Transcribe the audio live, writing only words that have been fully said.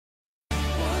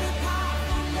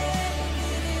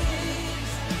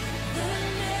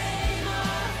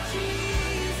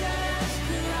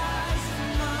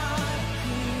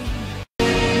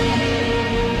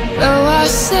our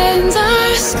sins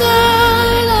are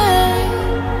scarlet,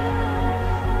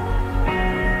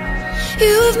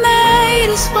 you've made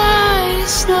us white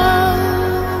as snow.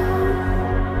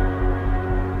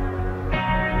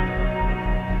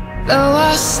 Though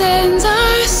our sins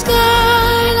are scarlet,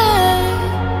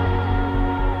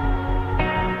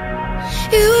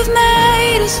 you've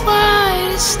made us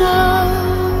white as snow.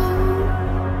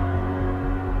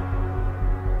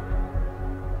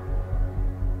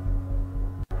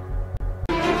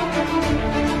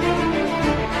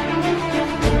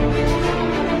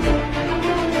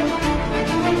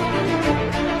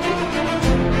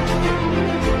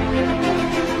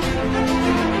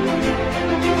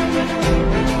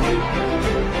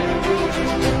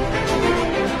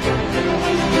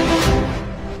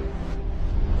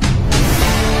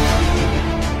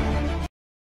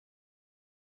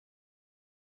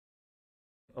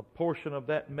 A portion of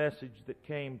that message that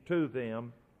came to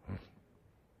them,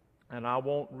 and I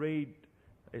won't read,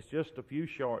 it's just a few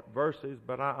short verses,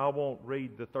 but I won't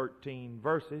read the 13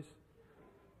 verses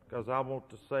because I want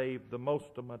to save the most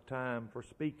of my time for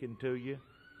speaking to you.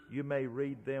 You may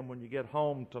read them when you get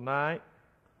home tonight,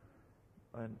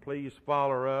 and please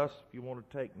follow us. If you want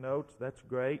to take notes, that's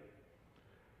great.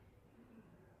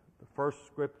 The first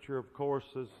scripture, of course,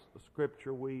 is a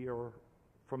scripture we are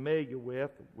familiar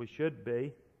with, we should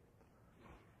be.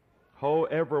 Ho,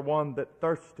 everyone that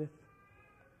thirsteth,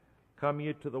 come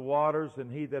ye to the waters,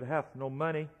 and he that hath no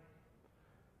money,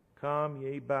 come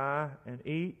ye buy and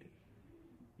eat.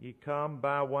 Ye come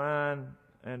buy wine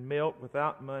and milk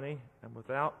without money and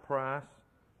without price.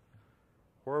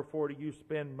 Wherefore do you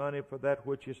spend money for that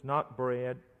which is not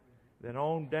bread? Then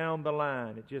on down the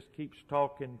line, it just keeps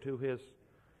talking to his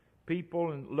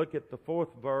people. And look at the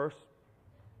 4th verse.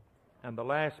 And the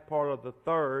last part of the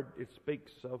 3rd, it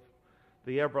speaks of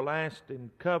the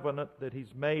everlasting covenant that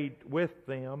he's made with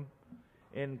them,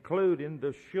 including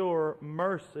the sure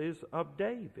mercies of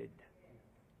David.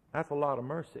 That's a lot of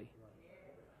mercy.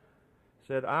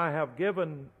 Said, I have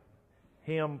given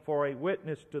him for a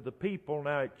witness to the people.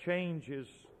 Now it changes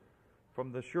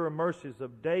from the sure mercies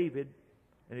of David,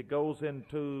 and it goes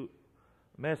into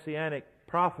messianic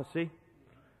prophecy,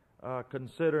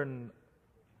 considering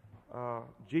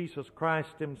Jesus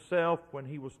Christ himself when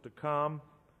he was to come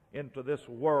into this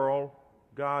world,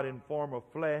 God in form of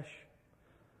flesh,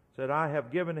 said, I have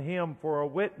given him for a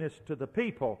witness to the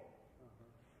people.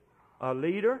 A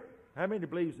leader? How many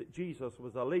believes that Jesus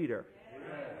was a leader?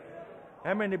 Amen.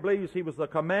 How many believes he was a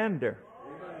commander?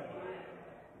 Amen.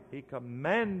 He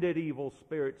commanded evil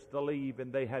spirits to leave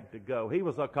and they had to go. He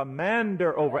was a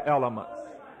commander over elements.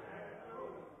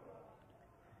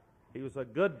 He was a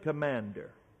good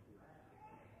commander.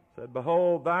 Said,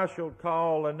 behold, thou shalt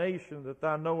call a nation that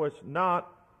thou knowest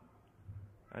not,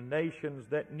 and nations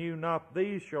that knew not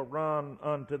thee shall run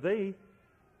unto thee,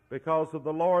 because of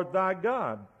the Lord thy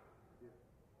God,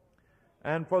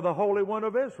 and for the Holy One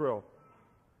of Israel,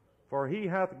 for he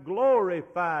hath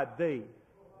glorified thee.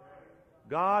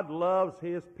 God loves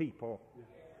his people.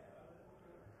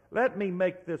 Let me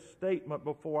make this statement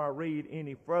before I read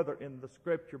any further in the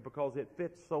Scripture, because it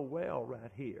fits so well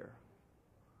right here.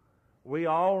 We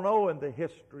all know in the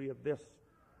history of this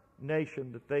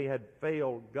nation that they had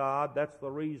failed God. That's the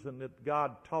reason that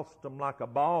God tossed them like a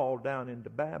ball down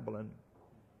into Babylon.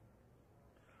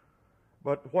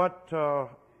 But what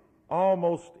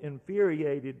almost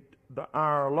infuriated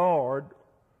our Lord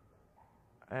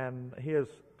and his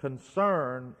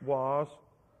concern was,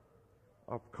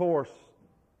 of course,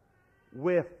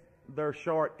 with their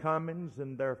shortcomings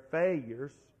and their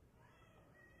failures,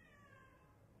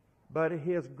 but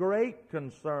his great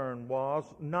concern was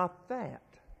not that.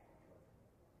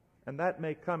 And that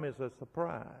may come as a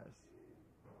surprise.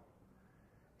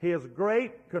 His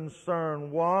great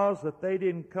concern was that they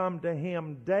didn't come to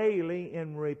him daily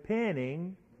in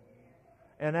repenting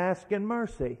and asking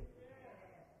mercy.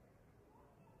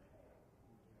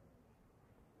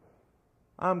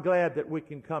 I'm glad that we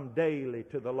can come daily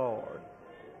to the Lord.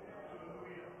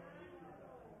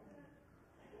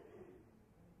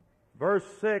 Verse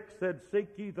 6 said, seek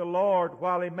ye the Lord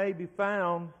while he may be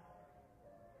found.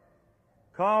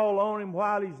 Call on him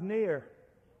while he's near.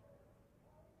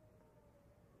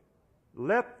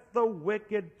 Let the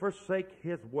wicked forsake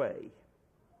his way,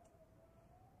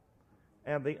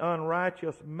 and the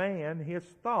unrighteous man his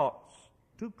thoughts.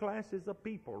 2 classes of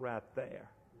people right there.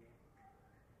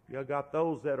 You got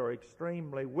those that are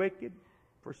extremely wicked,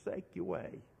 forsake your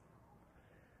way.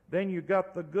 Then you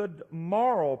got the good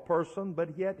moral person,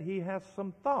 but yet he has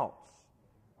some thoughts.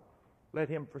 Let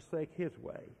him forsake his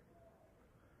way.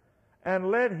 And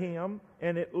let him,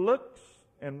 and it looks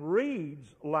and reads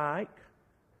like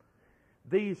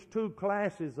these two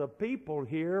classes of people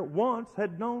here once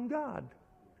had known God.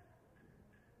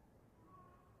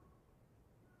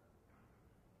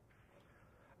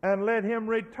 And let him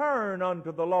return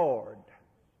unto the Lord,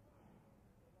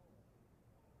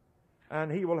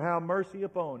 and he will have mercy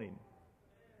upon him.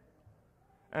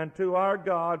 And to our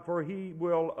God, for he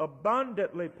will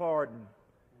abundantly pardon.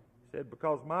 He said,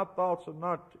 because my thoughts are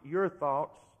not your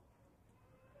thoughts,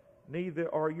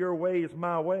 neither are your ways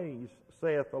my ways,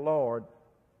 saith the Lord.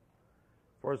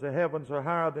 For as the heavens are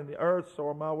higher than the earth, so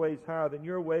are my ways higher than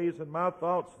your ways, and my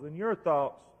thoughts than your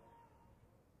thoughts.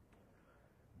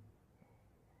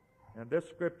 And this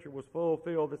scripture was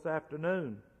fulfilled this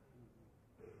afternoon.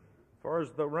 For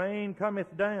as the rain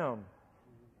cometh down,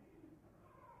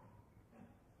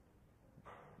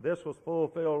 this was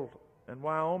fulfilled in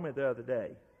Wyoming the other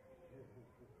day,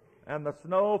 and the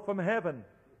snow from heaven,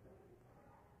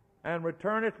 and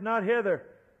returneth not hither,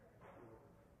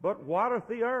 but watereth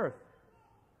the earth,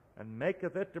 and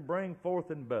maketh it to bring forth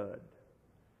in bud,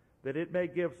 that it may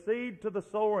give seed to the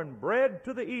sower and bread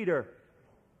to the eater.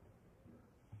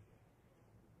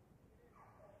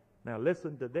 Now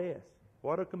listen to this.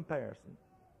 What a comparison.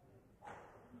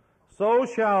 So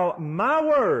shall my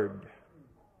word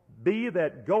be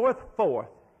that goeth forth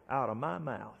out of my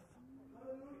mouth.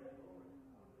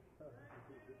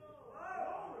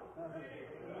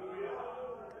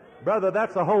 Brother,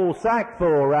 that's a whole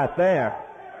sackful right there.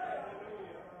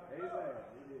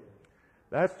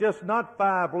 That's just not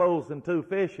 5 loaves and 2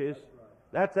 fishes.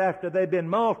 That's after they've been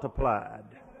multiplied.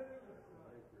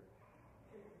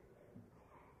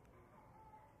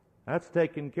 That's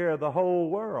taking care of the whole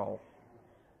world.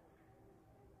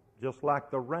 Just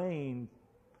like the rain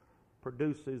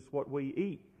produces what we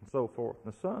eat and so forth,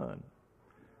 the sun.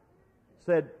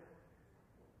 Said,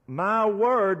 my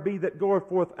word be that goeth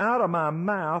forth out of my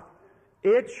mouth,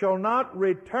 it shall not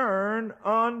return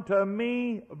unto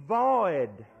me void.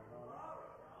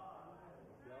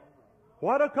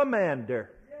 What a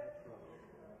commander.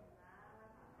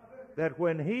 That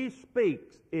when he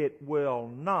speaks, it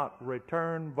will not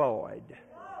return void.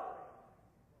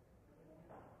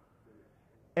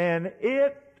 And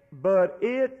it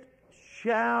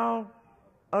shall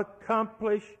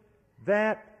accomplish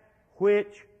that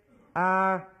which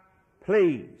I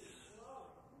please.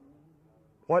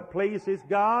 What pleases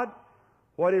God?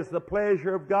 What is the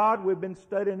pleasure of God? We've been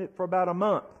studying it for about a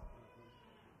month.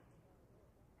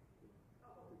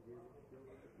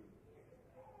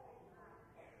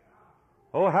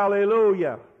 Oh,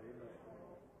 hallelujah.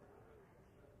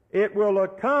 It will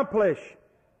accomplish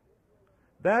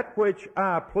that which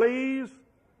I please,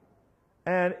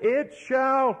 and it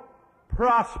shall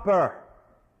prosper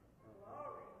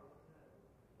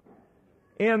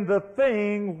in the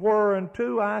thing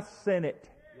whereunto I sent it.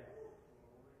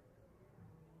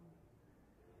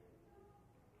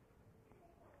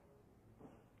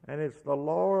 And it's the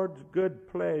Lord's good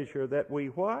pleasure that we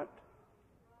what?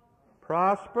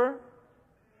 Prosper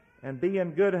and be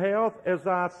in good health as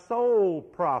thy soul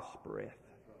prospereth.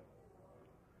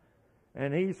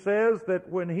 And he says that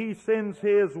when he sends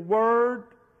his word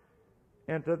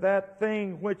into that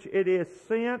thing which it is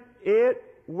sent, it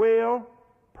will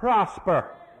prosper.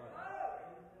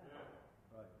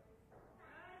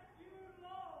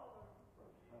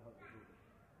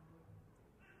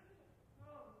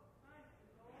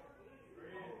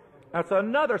 That's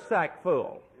another sack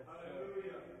full.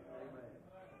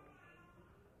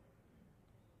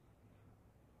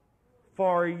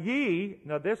 For ye,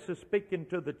 now this is speaking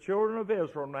to the children of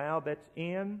Israel now that's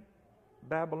in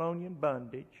Babylonian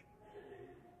bondage.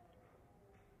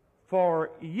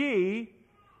 For ye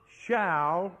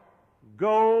shall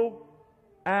go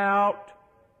out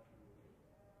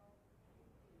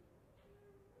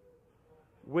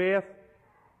with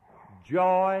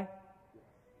joy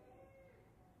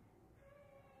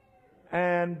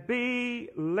and be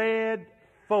led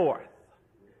forth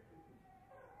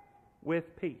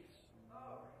with peace.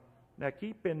 Now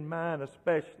keep in mind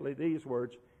especially these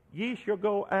words, ye shall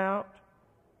go out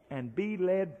and be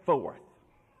led forth.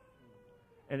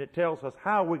 And it tells us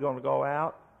how we're going to go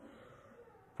out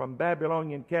from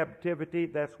Babylonian captivity.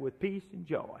 That's with peace and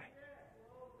joy.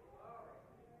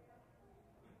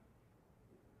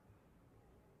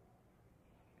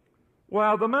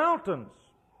 While the mountains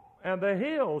and the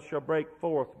hills shall break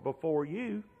forth before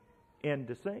you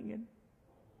into singing.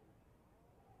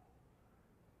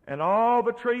 And all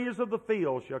the trees of the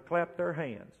field shall clap their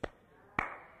hands.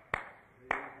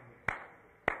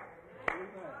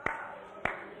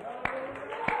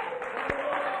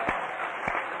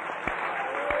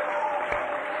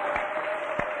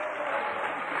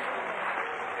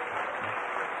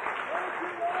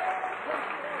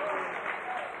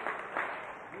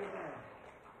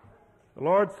 The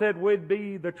Lord said we'd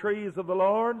be the trees of the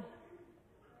Lord,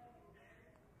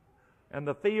 and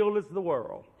the field is the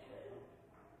world.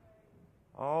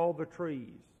 All the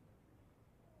trees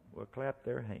will clap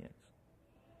their hands.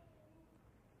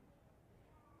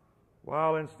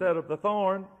 While instead of the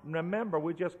thorn, remember,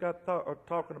 we just got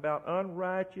talking about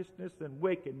unrighteousness and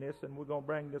wickedness, and we're going to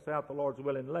bring this out, the Lord's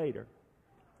willing, later.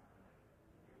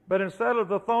 But instead of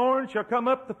the thorn shall come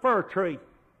up the fir tree.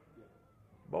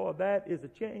 Boy, that is a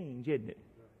change, isn't it?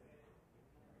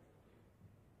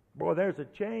 Boy, there's a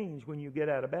change when you get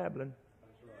out of Babylon.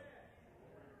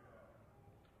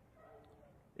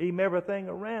 Even everything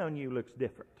around you looks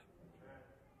different.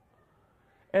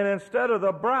 And instead of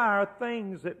the briar,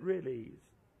 things that really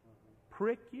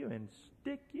prick you and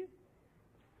stick you,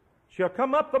 shall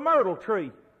come up the myrtle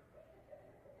tree.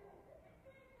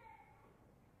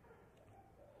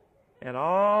 And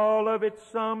all of it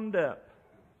summed up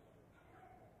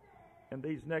in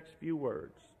these next few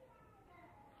words.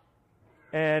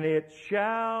 And it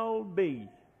shall be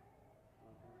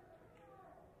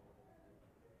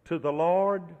to the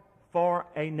Lord for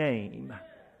a name.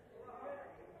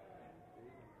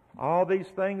 All these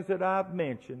things that I've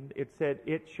mentioned, it said,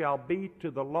 it shall be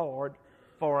to the Lord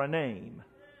for a name.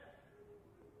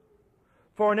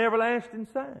 For an everlasting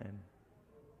sign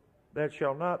that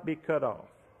shall not be cut off.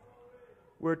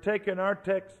 We're taking our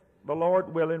text, the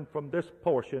Lord willing, from this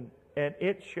portion, and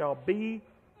it shall be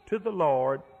to the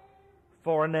Lord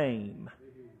for a name.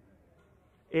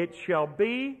 It shall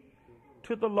be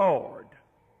to the Lord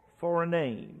for a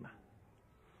name.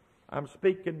 I'm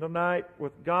speaking tonight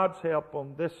with God's help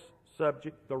on this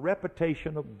subject, the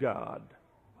reputation of God.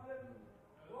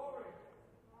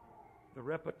 The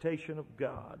reputation of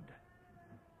God.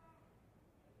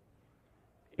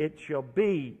 It shall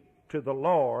be to the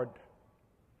Lord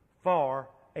for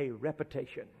a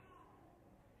reputation.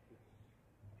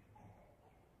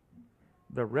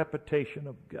 The reputation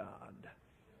of God.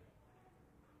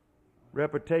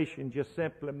 Reputation just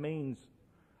simply means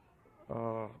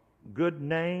good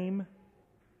name,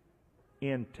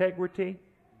 integrity,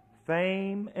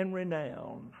 fame, and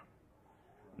renown.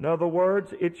 In other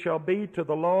words, it shall be to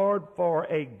the Lord for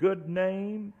a good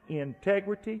name,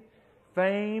 integrity,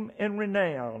 fame, and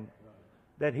renown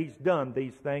that He's done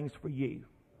these things for you.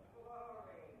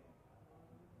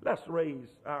 Let's raise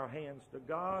our hands to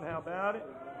God. How about it?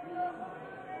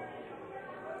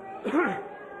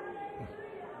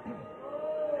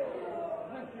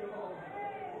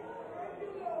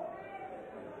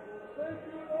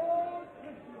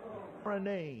 For a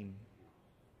name.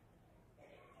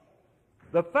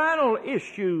 The final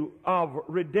issue of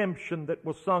redemption that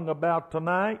was sung about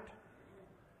tonight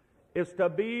is to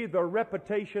be the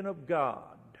reputation of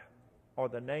God, or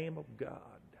the name of God.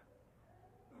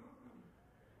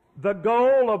 The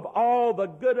goal of all the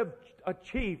good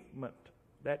achievement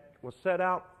that was set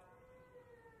out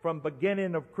from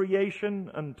beginning of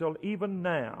creation until even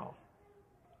now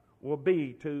will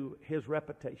be to His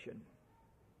reputation,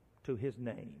 to His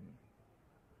name.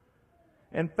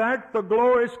 In fact, the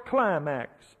glorious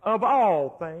climax of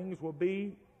all things will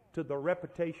be to the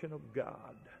reputation of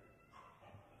God.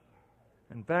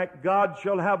 In fact, God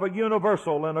shall have a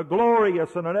universal and a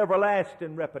glorious and an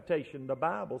everlasting reputation, the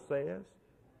Bible says.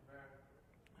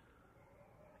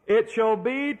 It shall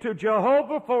be to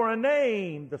Jehovah for a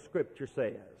name, the Scripture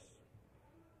says.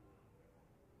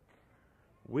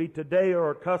 We today are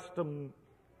accustomed,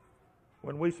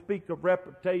 when we speak of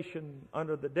reputation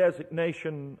under the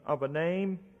designation of a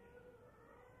name,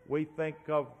 we think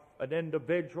of an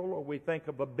individual or we think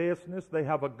of a business. They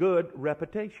have a good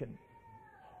reputation.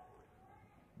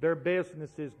 Their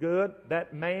business is good.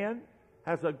 That man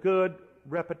has a good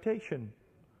reputation.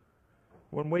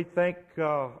 When we think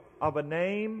of a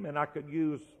name, and I could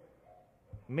use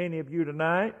many of you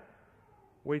tonight,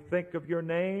 we think of your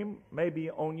name, maybe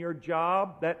on your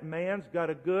job, that man's got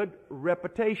a good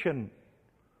reputation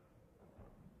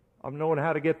of knowing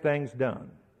how to get things done.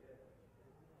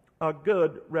 A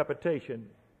good reputation.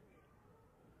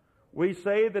 We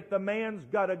say that the man's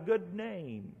got a good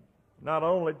name. Not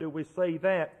only do we say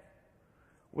that,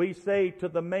 we say to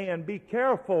the man, be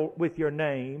careful with your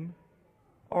name,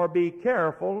 or be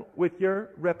careful with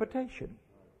your reputation.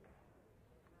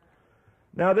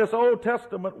 Now, this Old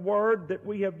Testament word that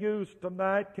we have used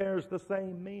tonight carries the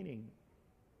same meaning.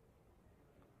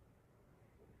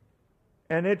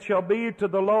 And it shall be to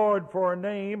the Lord for a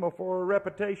name or for a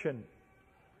reputation.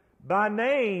 By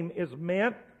name is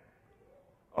meant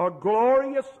a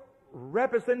glorious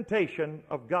representation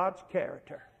of God's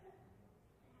character.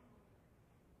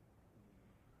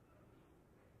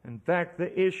 In fact,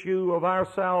 the issue of our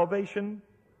salvation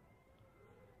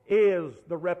is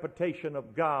the reputation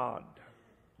of God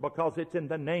because it's in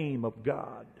the name of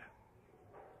God.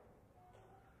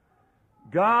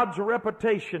 God's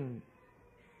reputation,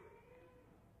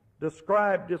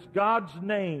 described as God's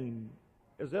name,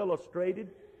 is illustrated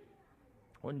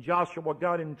when Joshua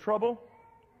got in trouble.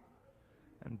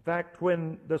 In fact,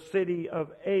 when the city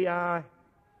of Ai,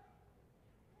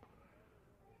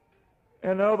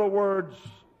 in other words,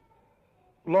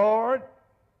 Lord,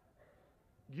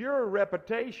 your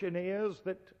reputation is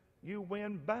that you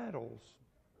win battles,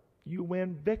 you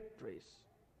win victories.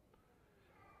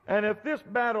 And if this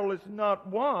battle is not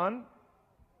won,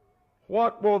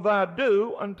 what will thou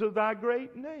do unto thy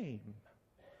great name?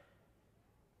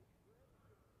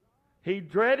 He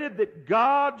dreaded that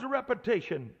God's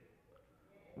reputation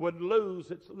would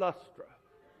lose its luster.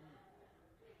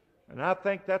 And I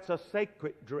think that's a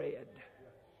sacred dread.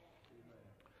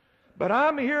 But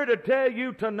I'm here to tell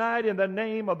you tonight in the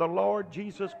name of the Lord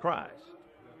Jesus Christ,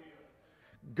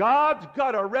 God's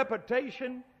got a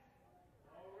reputation,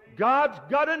 God's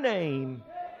got a name,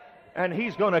 and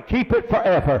He's going to keep it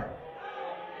forever.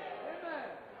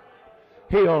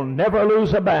 He'll never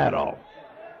lose a battle.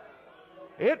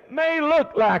 It may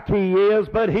look like He is,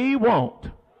 but He won't.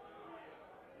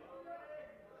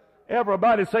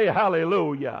 Everybody say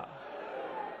hallelujah.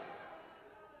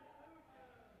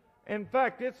 In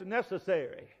fact, it's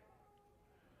necessary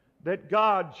that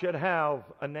God should have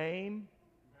a name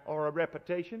or a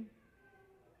reputation.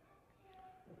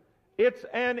 It's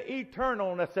an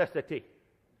eternal necessity.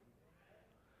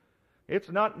 It's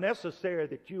not necessary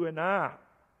that you and I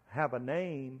have a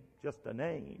name, just a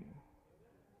name.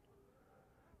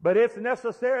 But it's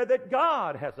necessary that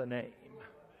God has a name.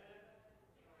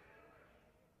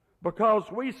 Because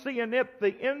we see in it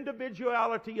the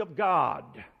individuality of God.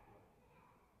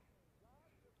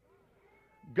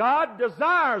 God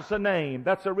desires a name.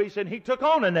 That's the reason He took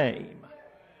on a name.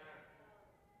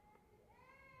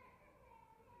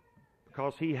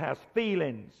 Because He has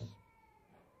feelings.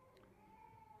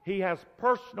 He has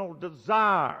personal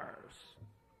desires.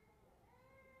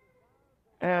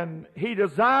 And He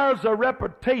desires a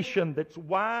reputation that's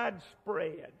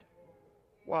widespread.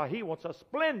 Well, He wants a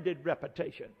splendid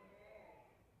reputation.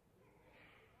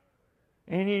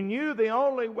 And He knew the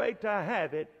only way to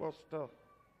have it was to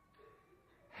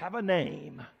have a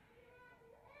name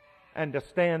and to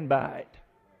stand by it.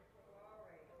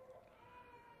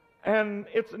 And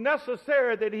it's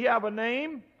necessary that He have a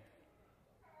name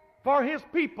for His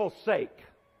people's sake.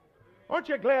 Aren't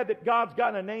you glad that God's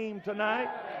got a name tonight?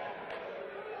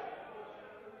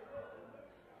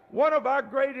 One of our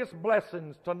greatest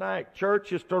blessings tonight,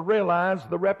 church, is to realize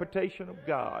the reputation of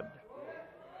God.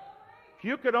 If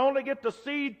you could only get the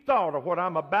seed thought of what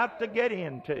I'm about to get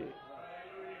into.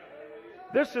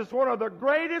 This is one of the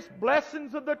greatest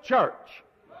blessings of the church,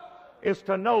 is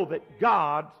to know that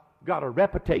God's got a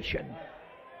reputation.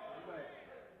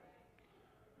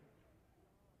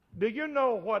 Do you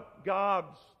know what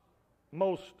God's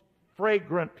most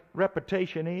fragrant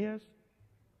reputation is?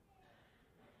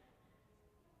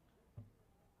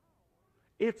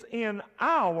 It's in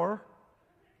our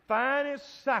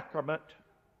finest sacrament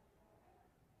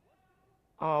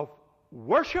of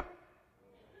worship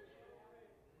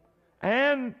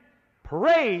and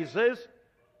praises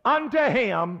unto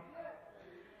Him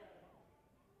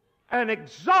and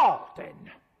exalting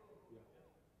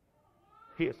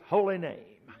His holy name.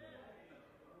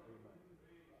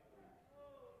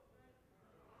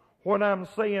 What I'm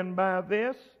saying by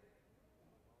this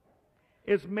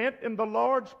is meant in the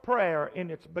Lord's Prayer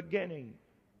in its beginning.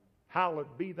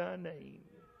 Hallowed be thy name.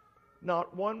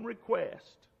 Not one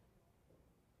request.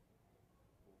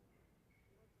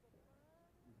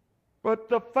 But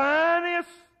the finest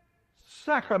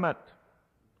sacrament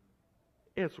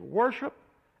is worship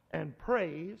and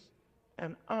praise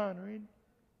and honoring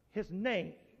His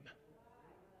name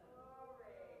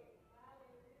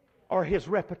or His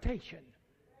reputation.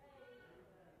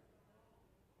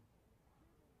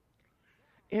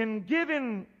 In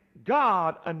giving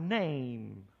God a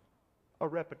name, a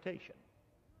reputation,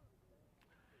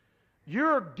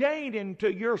 you're gaining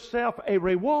to yourself a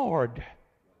reward.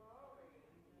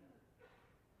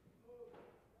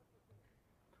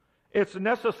 It's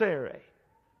necessary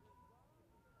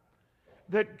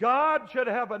that God should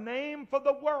have a name for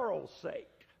the world's sake.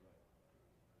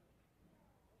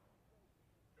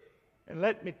 And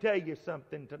let me tell you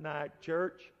something tonight,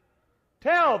 church.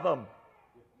 Tell them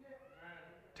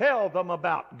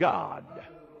about God.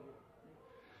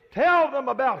 Tell them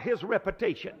about His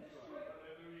reputation.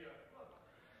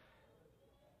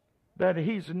 That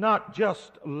He's not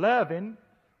just loving,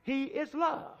 He is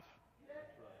love.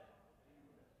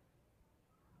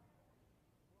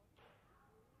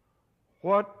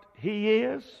 what He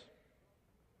is?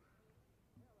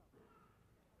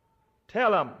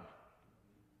 Tell them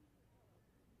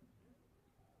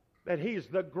that He's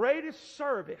the greatest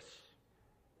service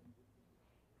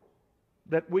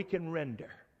that we can render.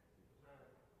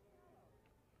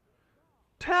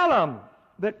 Tell them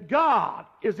that God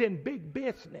is in big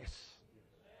business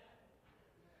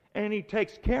and He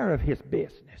takes care of His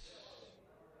business.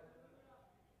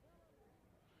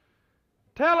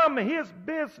 Tell them His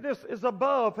business is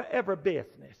above every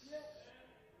business.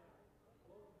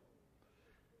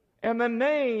 And the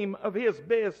name of His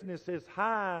business is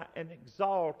high and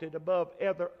exalted above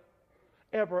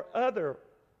every other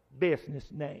business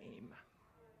name.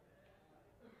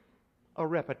 A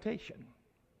reputation.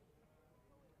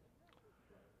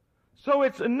 So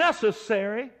it's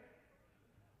necessary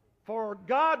for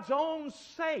God's own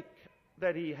sake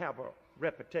that He have a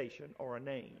reputation or a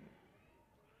name.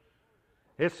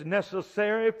 It's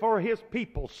necessary for His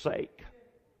people's sake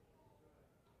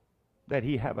that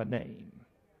He have a name.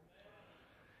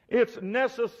 It's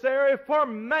necessary for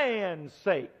man's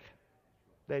sake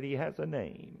that He has a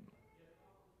name.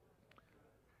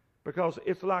 Because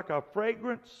it's like a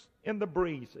fragrance in the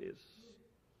breezes.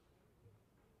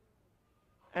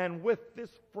 And with this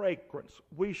fragrance,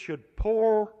 we should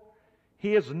pour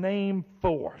His name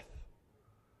forth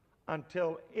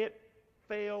until it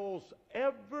fills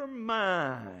every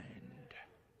mind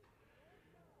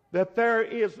that there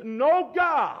is no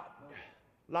God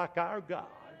like our God.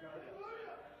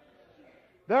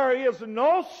 There is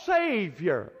no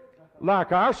Savior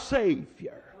like our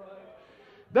Savior.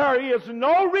 There is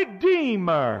no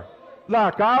Redeemer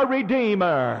like our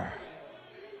Redeemer.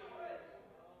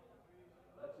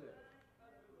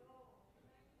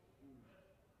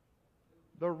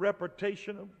 The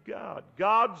reputation of God,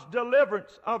 God's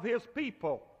deliverance of His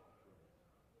people.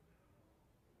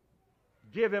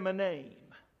 Give Him a name.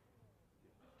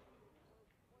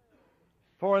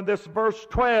 For in this verse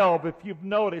 12, if you've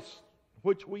noticed,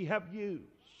 which we have used,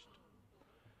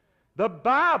 the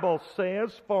Bible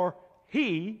says, for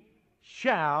He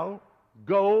shall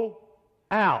go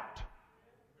out.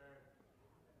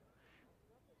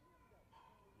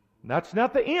 That's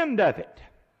not the end of it.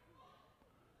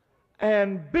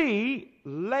 And be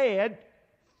led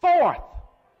forth.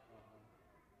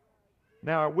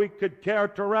 Now, we could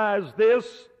characterize this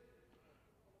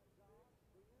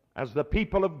as the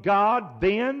people of God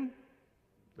then,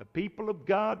 the people of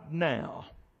God now.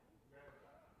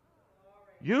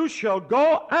 You shall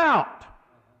go out.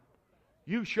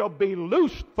 You shall be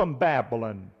loosed from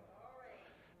Babylon.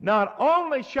 Not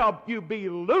only shall you be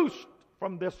loosed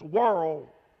from this world,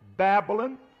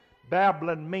 Babylon.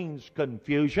 Babylon means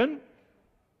confusion.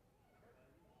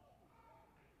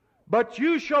 But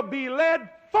you shall be led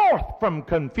forth from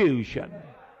confusion.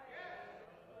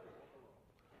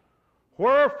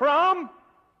 Where from?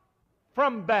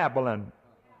 From Babylon.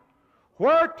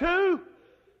 Where to?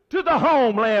 To the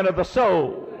homeland of the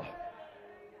soul.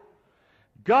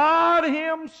 God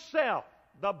Himself,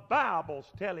 the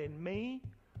Bible's telling me,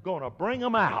 going to bring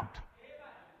them out.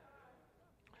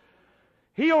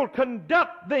 He'll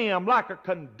conduct them like a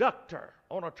conductor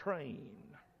on a train.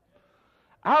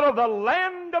 Out of the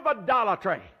land of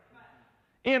idolatry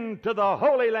into the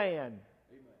Holy Land.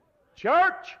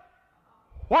 Church,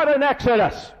 what an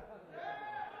exodus.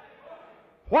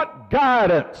 What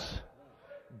guidance.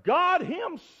 God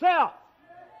Himself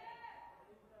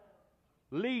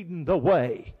leading the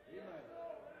way.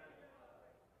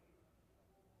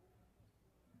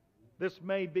 This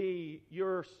may be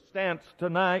your stance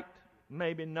tonight,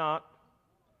 maybe not.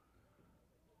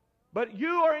 But you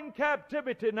are in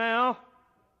captivity now.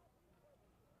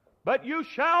 But you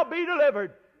shall be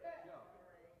delivered.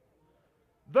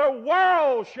 The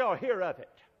world shall hear of it.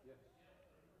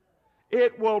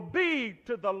 It will be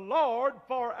to the Lord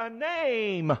for a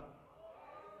name.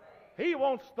 He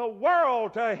wants the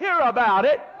world to hear about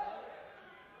it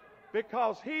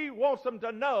because He wants them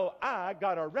to know I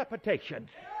got a reputation.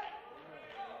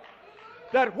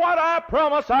 That what I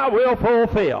promise I will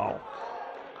fulfill.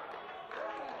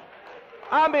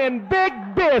 I'm in big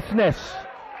business.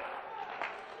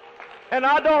 And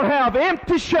I don't have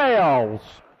empty shelves.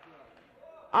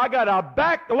 I got a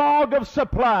backlog of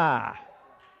supply.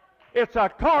 It's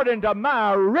according to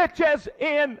my riches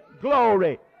in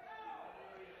glory.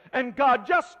 And God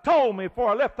just told me before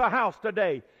I left the house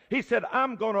today, He said,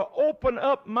 I'm going to open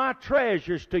up my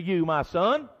treasures to you, my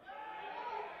son.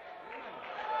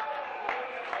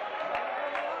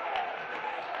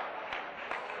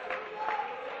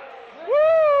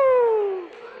 Woo!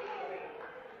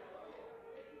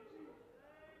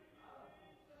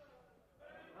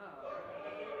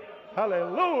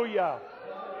 Hallelujah.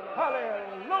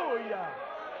 Hallelujah.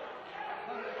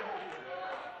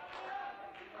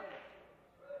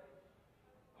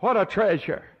 What a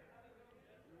treasure.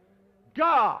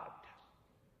 God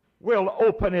will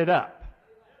open it up.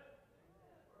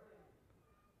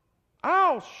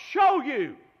 I'll show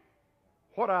you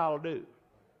what I'll do.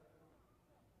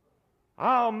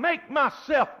 I'll make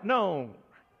myself known.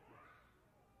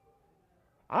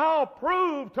 I'll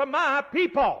prove to my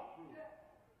people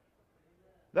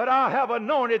that I have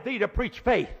anointed thee to preach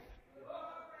faith.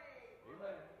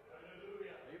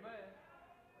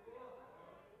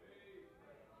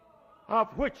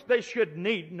 Of which they should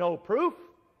need no proof.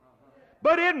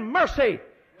 But in mercy,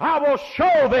 I will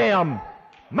show them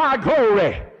my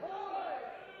glory.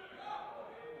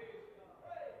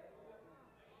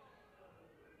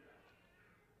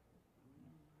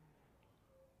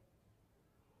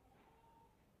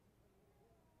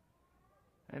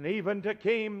 And even to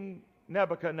King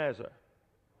Nebuchadnezzar,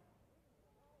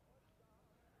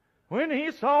 when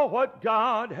he saw what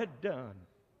God had done,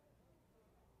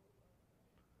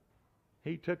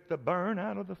 he took the burn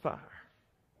out of the fire.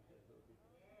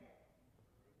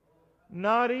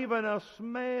 Not even a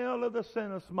smell of the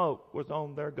scent of smoke was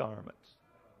on their garments.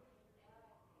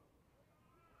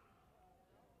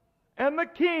 And the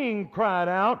king cried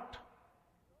out,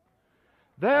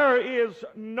 "There is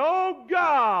no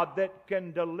God that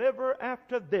can deliver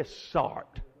after this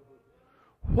sort."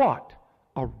 What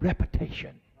a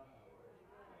reputation.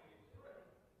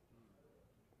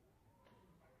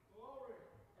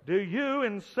 Do you,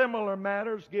 in similar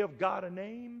matters, give God a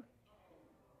name?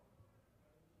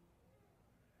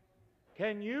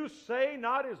 Can you say,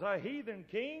 not as a heathen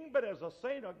king, but as a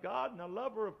saint of God and a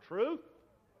lover of truth,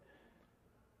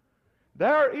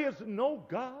 there is no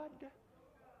God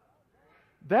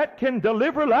that can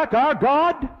deliver like our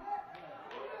God?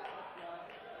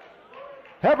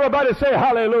 Everybody say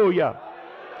hallelujah.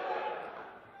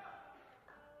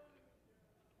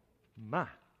 My.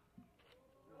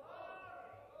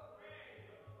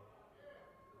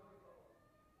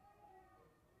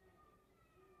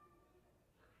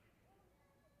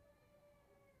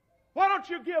 Why don't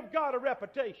you give God a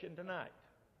reputation tonight?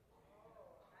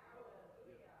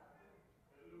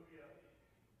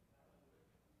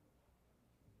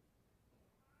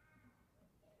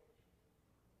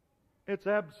 It's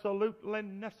absolutely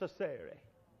necessary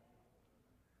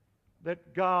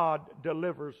that God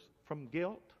delivers from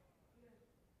guilt.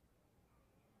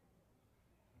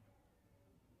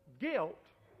 Guilt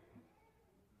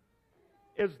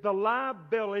is the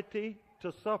liability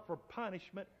to suffer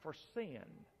punishment for sin.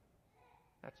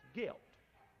 That's guilt.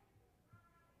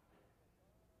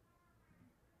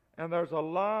 And there's a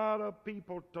lot of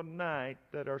people tonight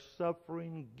that are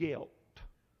suffering guilt.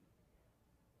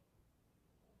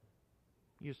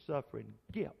 You're suffering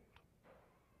guilt.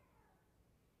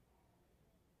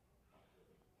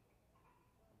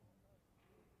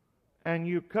 And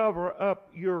you cover up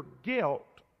your guilt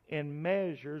in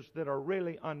measures that are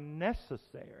really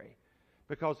unnecessary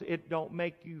because it don't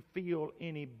make you feel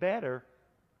any better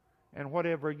and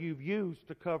whatever you've used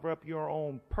to cover up your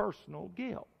own personal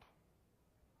guilt.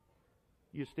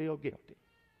 You're still guilty.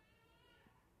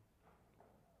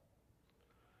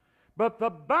 But the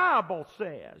Bible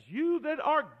says, you that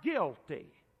are guilty,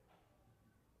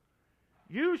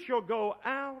 you shall go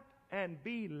out and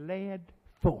be led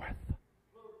forth.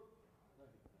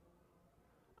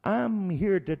 I'm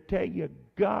here to tell you,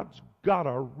 God's got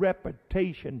a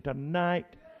reputation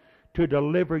tonight to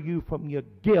deliver you from your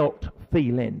guilt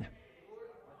feeling.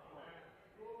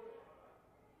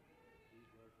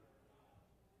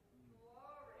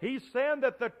 He's saying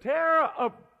that the terror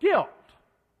of guilt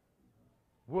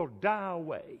will die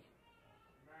away.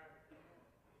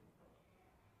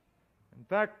 In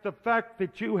fact, the fact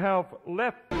that you have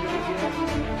left your guilt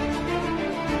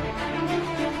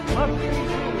must be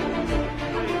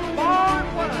far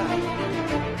and wide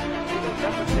the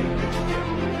reputation of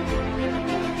guilt.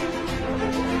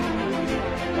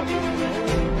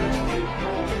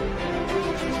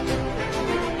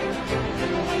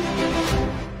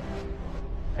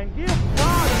 And give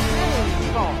God a name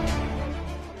for it.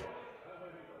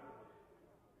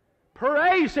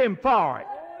 Praise Him for it.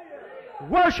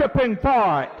 Worship Him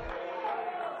for it.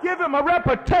 Give Him a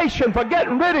reputation for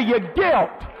getting rid of your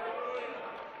guilt.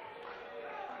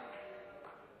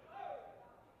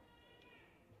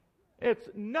 It's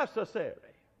necessary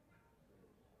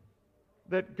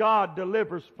that God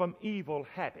delivers from evil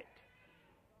habit.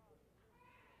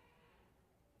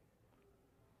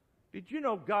 Did you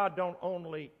know God don't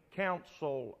only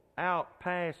counsel out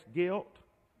past guilt,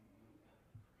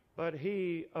 but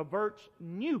He averts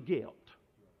new guilt?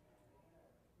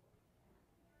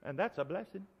 And that's a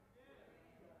blessing.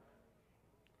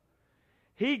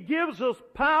 He gives us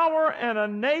power and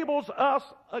enables us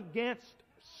against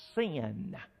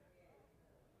sin.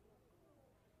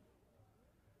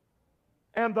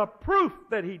 And the proof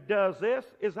that He does this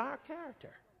is our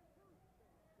character.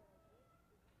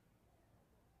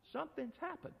 Something's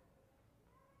happened.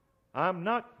 I'm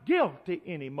not guilty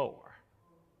anymore.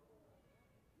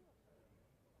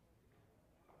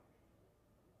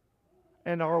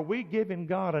 And are we giving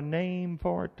God a name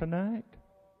for it tonight?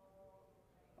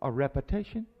 A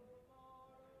reputation?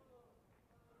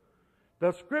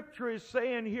 The Scripture is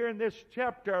saying here in this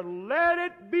chapter, let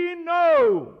it be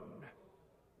known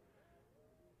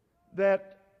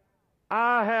that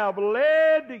I have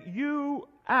led you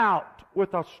out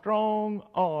with a strong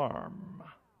arm.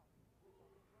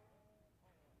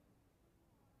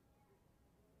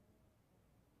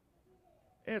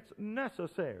 It's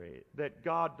necessary that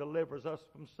God delivers us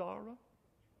from sorrow.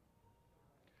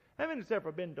 How many has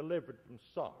ever been delivered from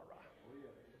sorrow?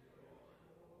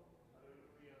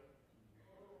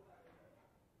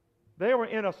 They were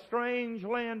in a strange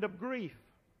land of grief.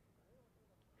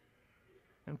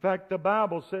 In fact, the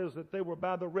Bible says that they were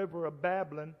by the river of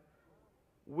Babylon,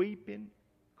 weeping,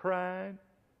 crying,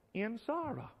 in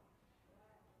sorrow.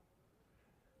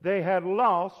 They had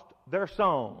lost their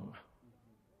song.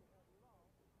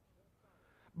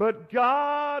 But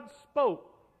God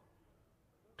spoke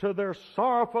to their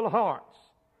sorrowful hearts.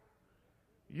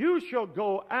 You shall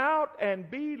go out and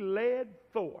be led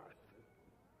forth.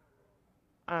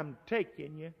 I'm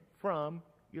taking you from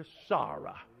your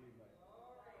sorrow.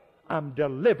 I'm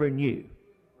delivering you.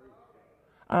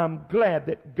 I'm glad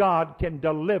that God can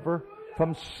deliver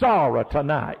from sorrow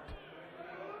tonight.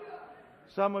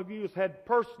 Some of you have had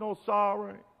personal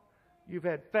sorrow. You've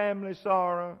had family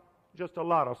sorrow. Just a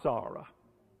lot of sorrow.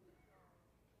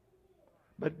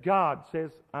 But God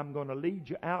says, I'm going to lead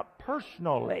you out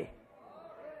personally.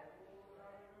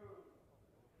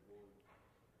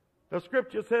 The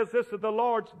Scripture says this is the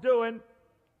Lord's doing.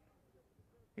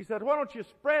 He said, why don't you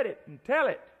spread it and tell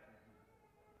it?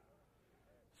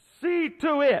 See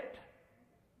to it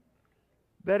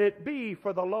that it be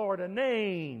for the Lord a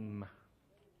name.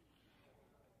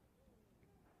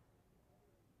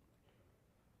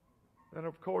 And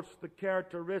of course, the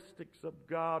characteristics of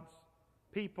God's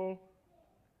people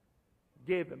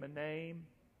give Him a name.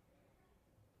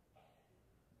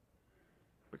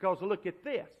 Because look at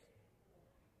this.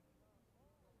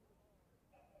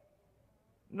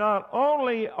 Not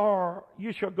only are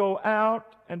you shall go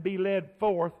out and be led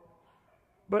forth,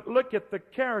 but look at the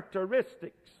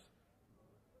characteristics.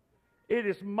 It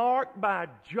is marked by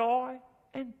joy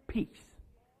and peace.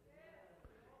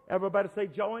 Everybody say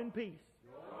joy and peace.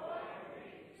 Joy and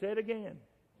peace. Say it again.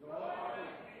 Joy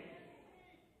and peace.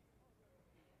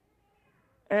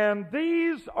 And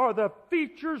these are the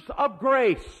features of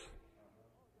grace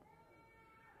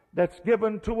that's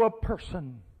given to a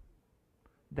person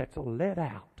that's led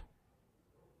out.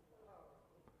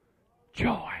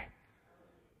 Joy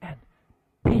and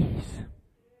peace.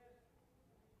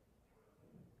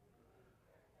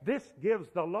 This gives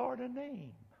the Lord a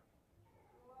name.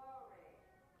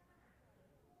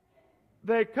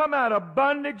 They come out of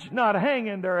bondage not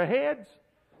hanging their heads,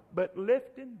 but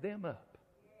lifting them up.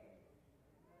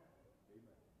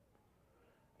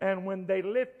 And when they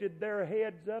lifted their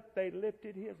heads up, they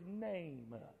lifted His name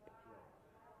up.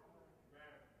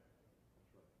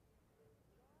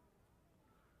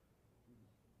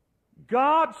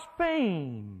 God's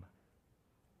fame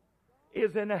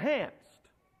is enhanced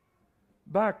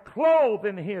by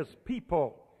clothing His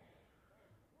people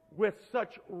with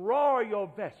such royal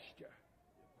vesture.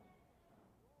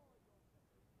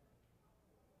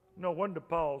 No wonder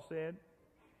Paul said,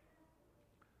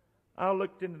 I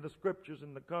looked into the Scriptures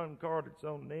and the concordance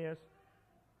on this,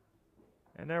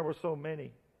 and there were so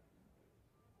many.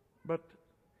 But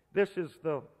this is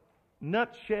the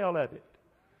nutshell of it.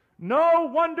 No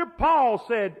wonder Paul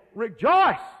said,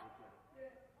 rejoice.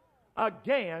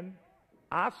 Again,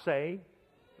 I say,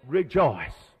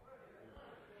 rejoice.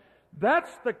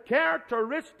 That's the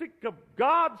characteristic of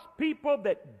God's people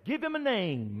that give Him a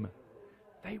name.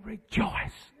 They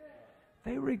rejoice.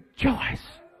 They rejoice.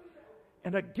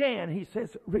 And again, he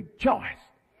says, rejoice.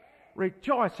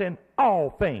 Rejoice in all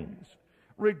things.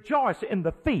 Rejoice in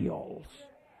the fields.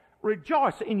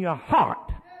 Rejoice in your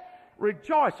heart.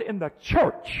 Rejoice in the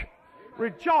church.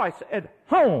 Rejoice at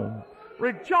home.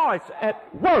 Rejoice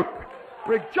at work.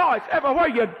 Rejoice everywhere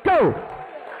you go.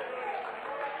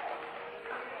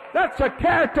 That's a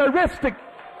characteristic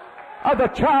of the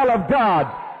child of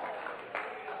God.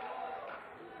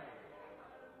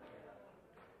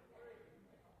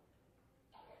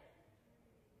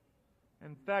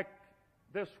 In fact,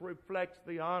 this reflects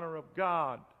the honor of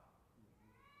God.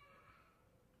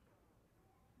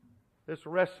 This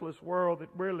restless world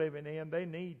that we're living in, they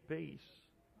need peace.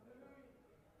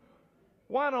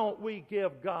 Why don't we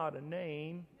give God a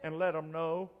name and let them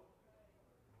know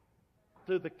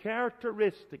through the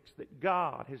characteristics that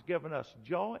God has given us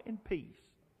joy and peace,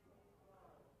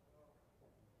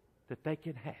 that they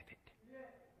can have it.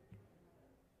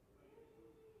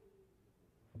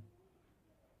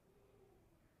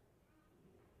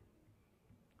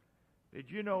 Did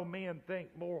you know men think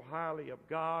more highly of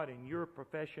God in your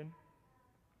profession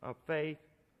of faith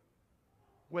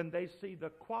when they see the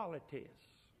qualities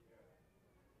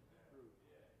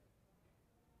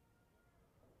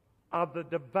of the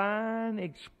divine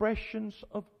expressions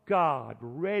of God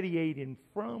radiating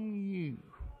from you,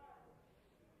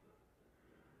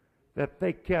 that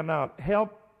they cannot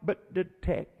help but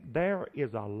detect there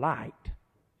is a light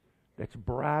that's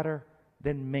brighter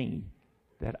than me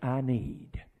that I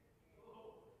need.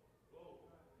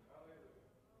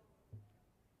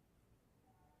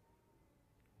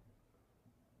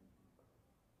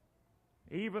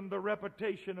 Even the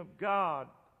reputation of God,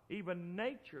 even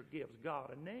nature gives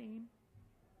God a name.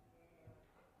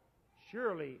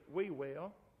 Surely we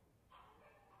will.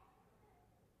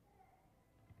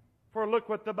 For look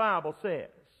what the Bible says.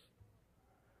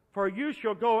 For you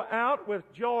shall go out with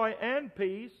joy and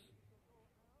peace,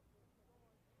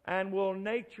 and will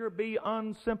nature be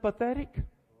unsympathetic?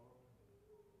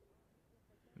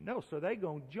 No, so they're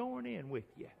going to join in with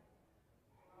you.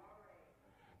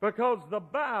 Because the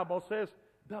Bible says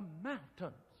the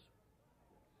mountains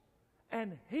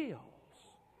and hills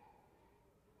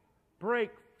break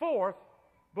forth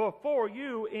before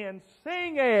you in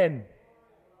singing,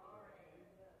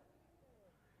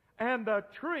 and the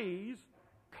trees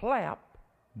clap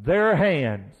their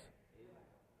hands.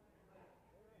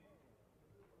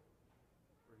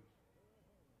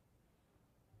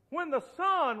 When the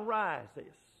sun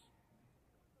rises,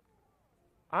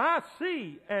 I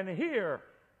see and hear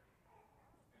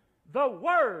the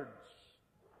words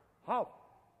of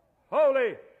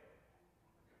holy,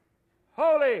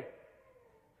 holy,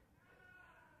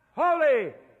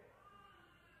 holy,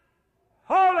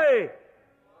 holy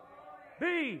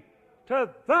be to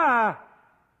thy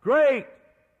great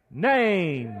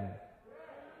name.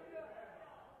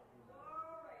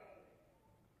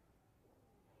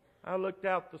 I looked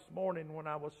out this morning when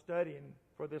I was studying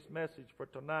for this message for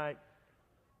tonight,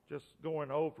 just going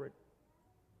over it,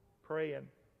 praying.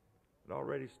 I'd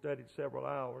already studied several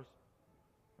hours.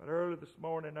 But early this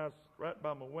morning, I was right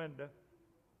by my window,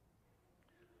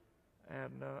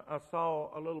 and I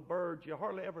saw a little bird. You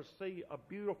hardly ever see a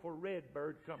beautiful red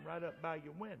bird come right up by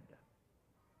your window.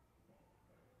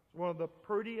 It's one of the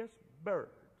prettiest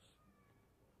birds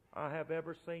I have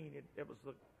ever seen. It was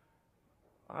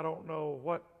I don't know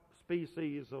what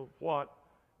species of what,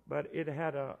 but it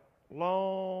had a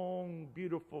long,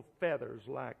 beautiful feathers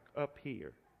like up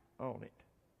here on it.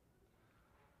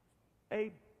 A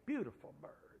beautiful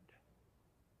bird.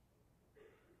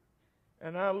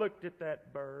 And I looked at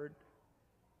that bird,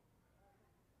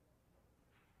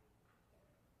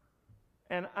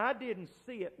 and I didn't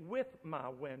see it with my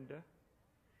window.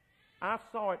 I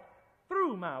saw it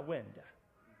through my window.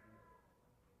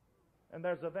 And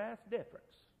there's a vast difference.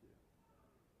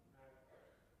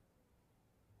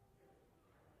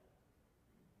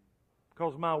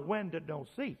 Because my window don't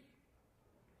see.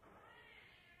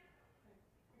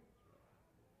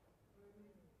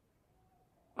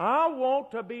 I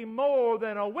want to be more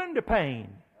than a window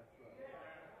pane.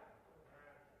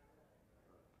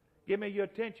 Give me your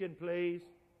attention, please.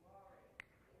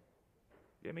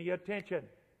 Give me your attention.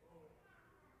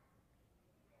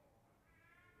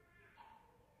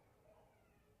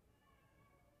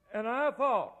 And I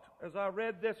thought, as I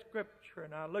read this scripture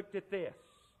and I looked at this,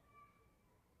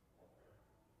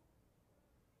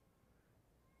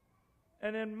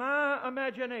 and in my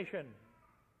imagination,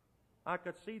 I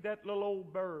could see that little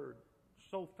old bird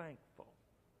so thankful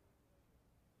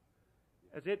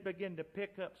as it began to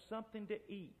pick up something to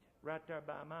eat right there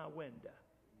by my window.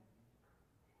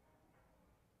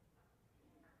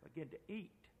 Begin to eat.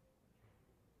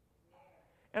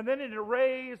 And then it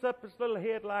raised up its little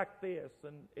head like this,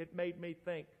 and it made me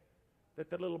think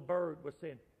that the little bird was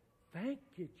saying, "Thank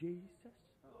you, Jesus."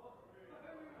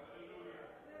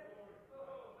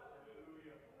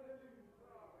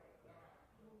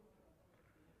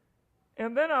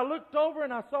 And then I looked over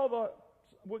and I saw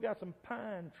we got some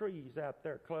pine trees out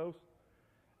there close,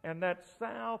 and that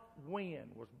south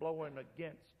wind was blowing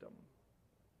against them.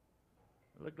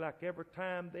 It looked like every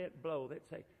time they'd blow, they'd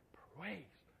say, "Praise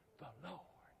the Lord."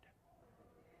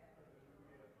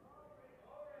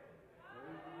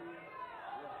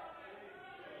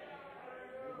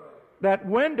 That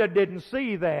window didn't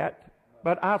see that,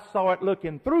 but I saw it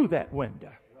looking through that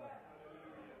window.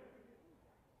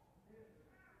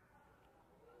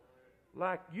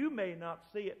 Like you may not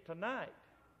see it tonight,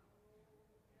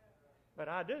 but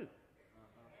I do.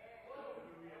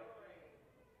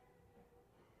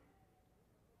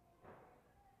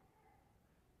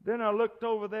 Then I looked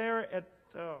over there at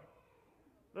a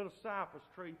little cypress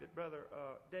tree that Brother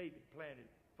David planted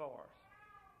for us.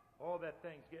 Oh, that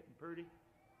thing's getting pretty.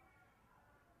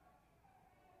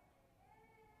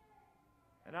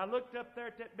 And I looked up there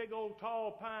at that big old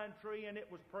tall pine tree, and it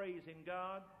was praising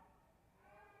God.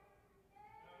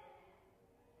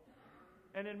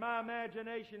 And in my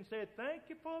imagination said, thank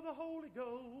you for the Holy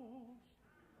Ghost.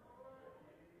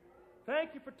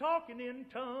 Thank you for talking in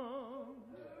tongues.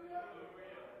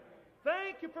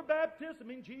 Thank you for baptism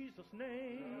in Jesus'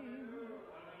 name.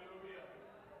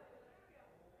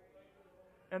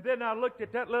 And then I looked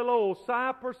at that little old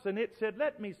cypress, and it said,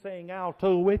 let me sing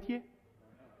alto with you.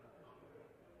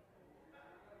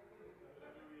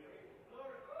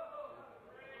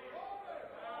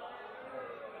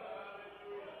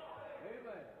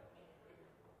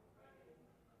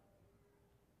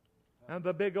 And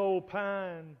the big old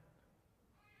pine,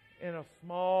 in a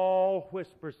small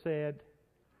whisper, said,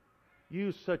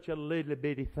 "You such a little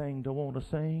bitty thing to want to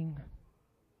sing.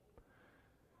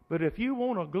 But if you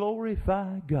want to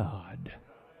glorify God,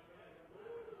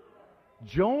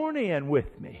 join in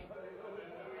with me."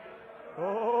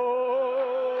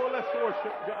 Oh, let's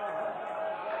worship God.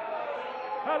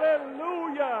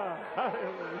 Hallelujah.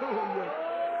 Hallelujah.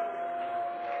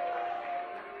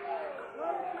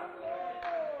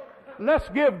 Let's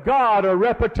give God a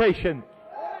reputation.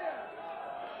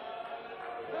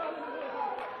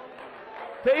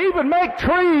 To even make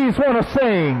trees want to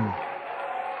sing.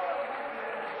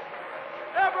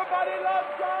 Everybody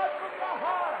loves God from their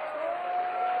heart.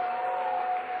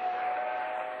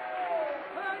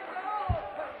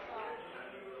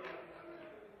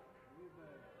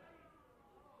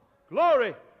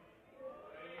 Glory.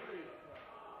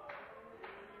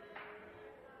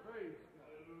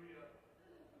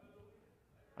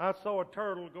 I saw a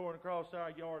turtle going across our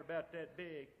yard about that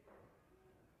big.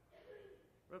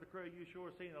 Brother Creel, you sure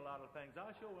seen a lot of things.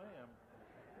 I sure am.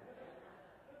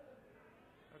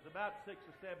 There's about 6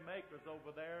 or 7 acres over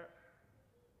there,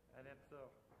 and it's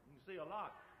you can see a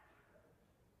lot.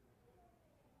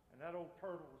 And that old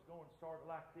turtle was going started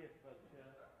like this,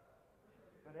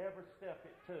 but every step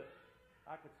it took,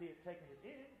 I could see it taking it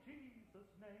in Jesus'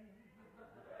 name.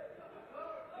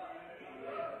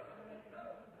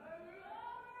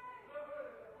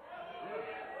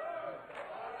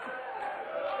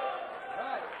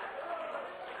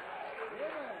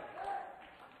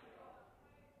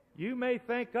 You may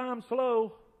think I'm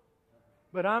slow,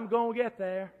 but I'm going to get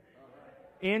there.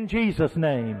 In Jesus'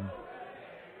 name.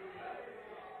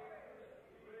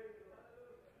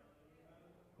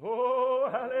 Oh,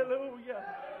 hallelujah.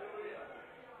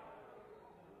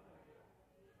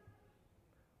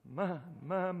 My.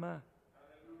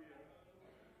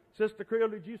 Sister Creel,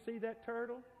 did you see that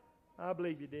turtle? I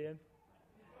believe you did.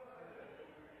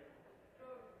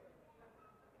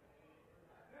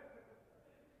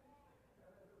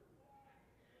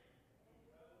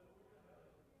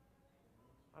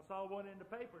 I saw one in the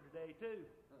paper today, too.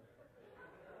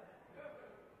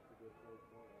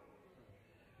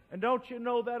 And don't you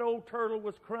know that old turtle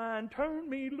was crying, "Turn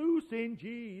me loose in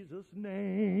Jesus'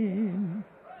 name.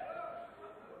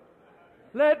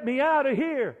 Let me out of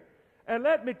here." And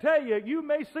let me tell you, you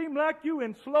may seem like you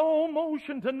in slow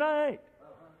motion tonight.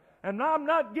 And I'm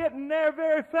not getting there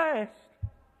very fast.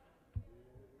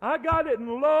 I got it in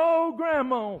low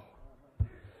grandma.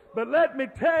 But let me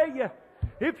tell you,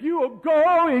 if you will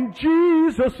go in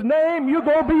Jesus' name, you're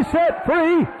going to be set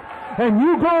free. And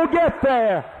you're going to get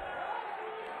there.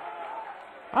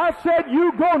 I said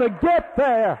you're going to get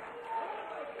there.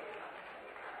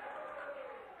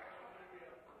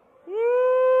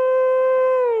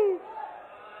 Woo!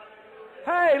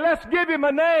 Hey, let's give him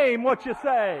a name, what you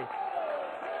say?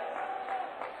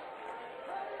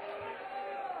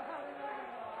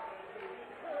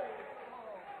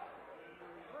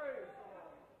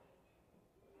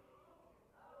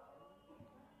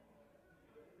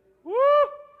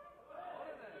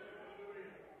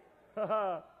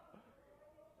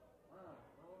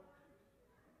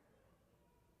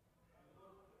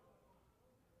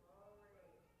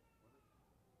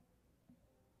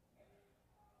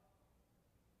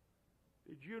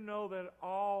 Did you know that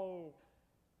all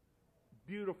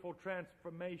beautiful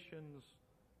transformations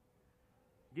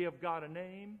give God a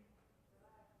name?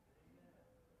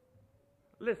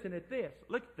 Listen at this.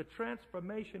 Look at the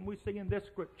transformation we see in this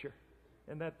scripture.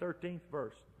 in that 13th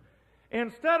verse.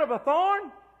 Instead of a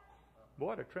thorn,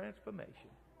 what a transformation.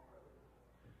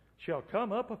 Shall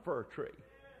come up a fir tree.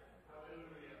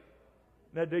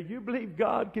 Now, do you believe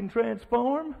God can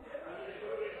transform?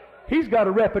 He's got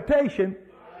a reputation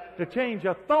to change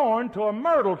a thorn to a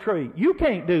myrtle tree. You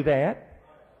can't do that.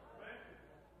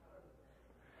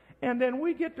 And then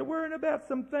we get to worrying about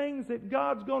some things that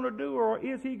God's going to do, or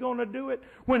is He going to do it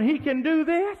when He can do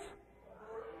this?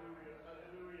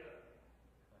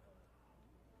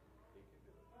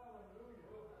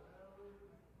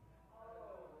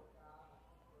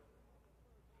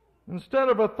 Instead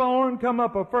of a thorn, come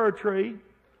up a fir tree.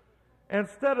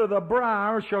 Instead of the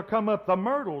briar, shall come up the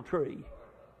myrtle tree.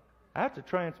 That's a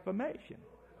transformation.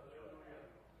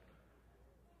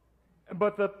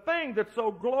 But the thing that's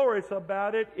so glorious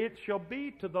about it, it shall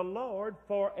be to the Lord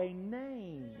for a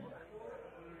name,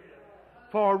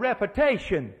 for a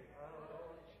reputation.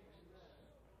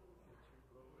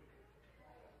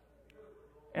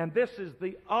 And this is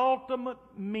the ultimate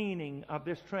meaning of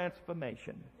this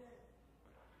transformation.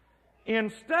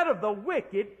 Instead of the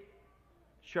wicked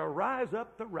shall rise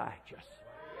up the righteous.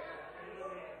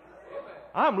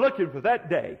 I'm looking for that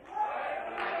day.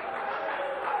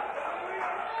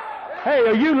 Hey,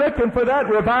 are you looking for that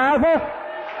revival?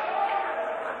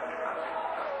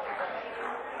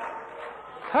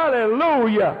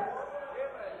 Hallelujah.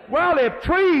 Well, if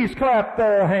trees clap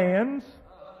their hands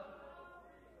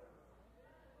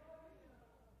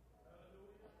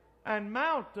and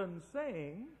mountains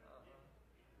sing,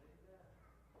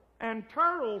 and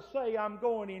turtles say, I'm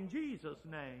going in Jesus'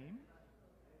 name,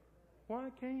 why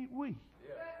can't we?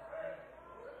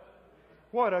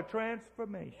 What a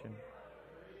transformation.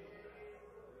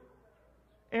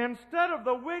 Instead of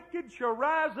the wicked shall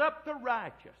rise up the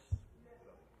righteous.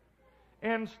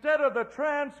 Instead of the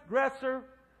transgressor,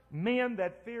 men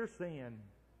that fear sin.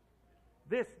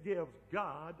 This gives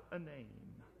God a name.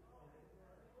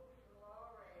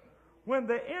 When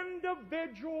the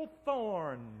individual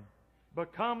thorn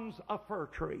becomes a fir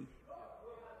tree,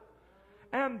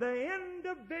 and the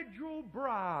individual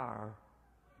briar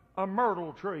a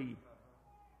myrtle tree,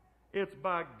 it's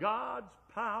by God's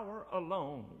power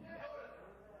alone.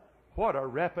 What a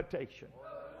reputation.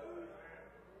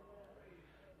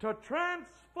 To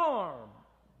transform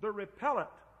the repellent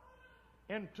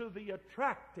into the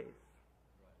attractive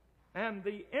and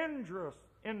the injurious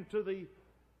into the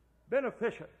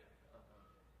beneficent.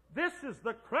 This is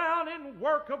the crowning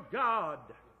work of God.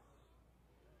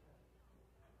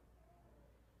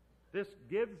 This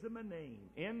gives them a name.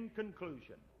 In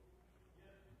conclusion,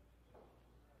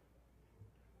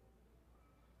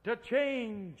 to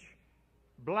change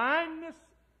blindness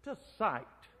to sight,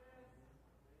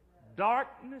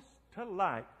 darkness to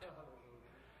light,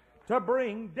 to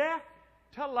bring death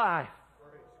to life,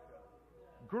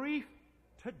 grief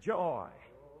to joy,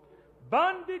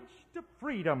 bondage to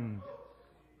freedom,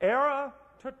 error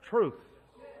to truth,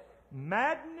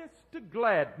 madness to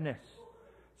gladness,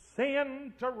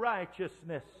 sin to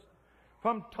righteousness,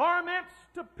 from torments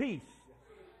to peace,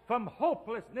 from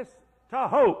hopelessness to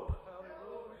hope.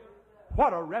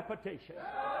 What a reputation.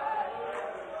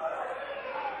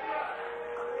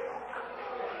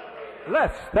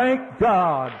 Let's thank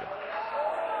God.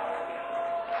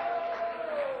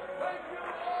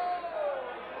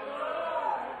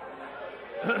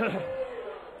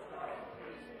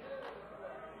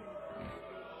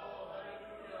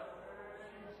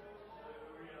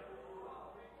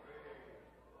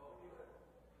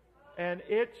 And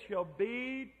it shall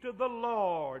be to the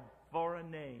Lord for a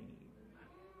name,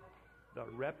 the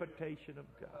reputation of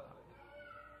God.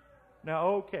 Now,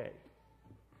 okay.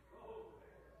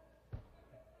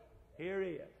 Here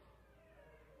he is.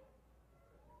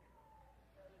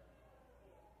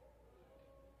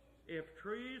 If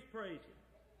trees praise Him,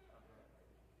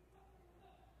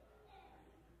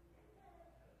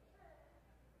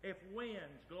 if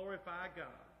winds glorify God,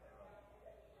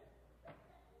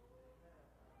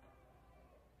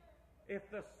 if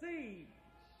the seas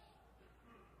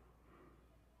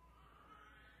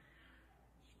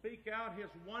speak out His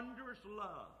wondrous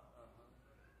love,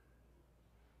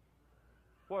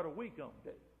 what are we going to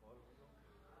do?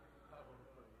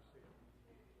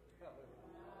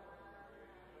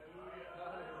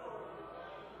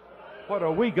 What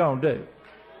are we going to do?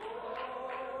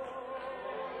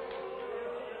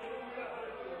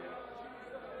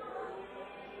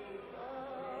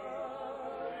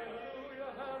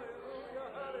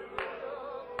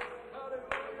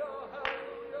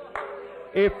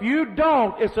 If you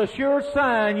don't, it's a sure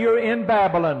sign you're in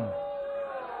Babylon.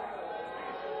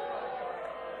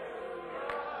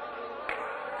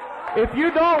 If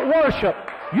you don't worship,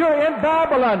 You're in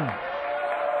Babylon.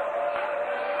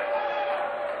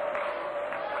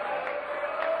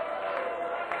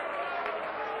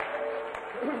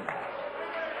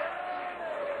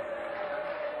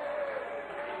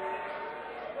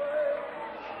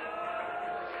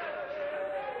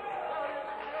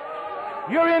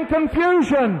 You're in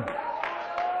confusion.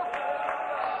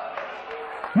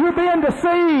 You're being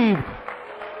deceived.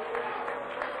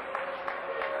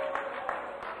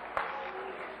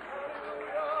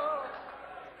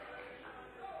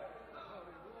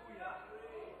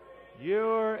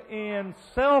 You're in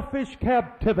selfish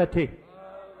captivity.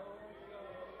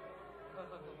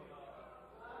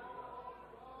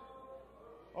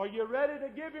 Are you ready to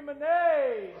give Him a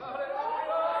name?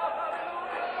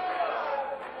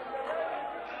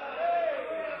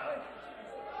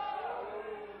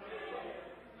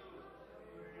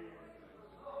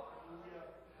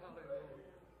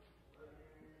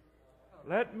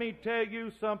 Let me tell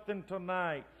you something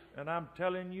tonight, and I'm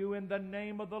telling you in the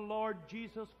name of the Lord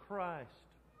Jesus Christ.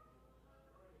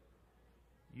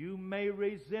 You may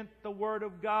resent the Word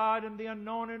of God and the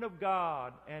anointing of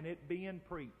God and it being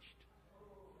preached.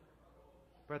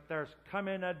 But there's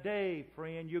coming a day,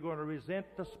 friend, you're going to resent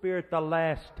the Spirit the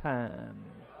last time.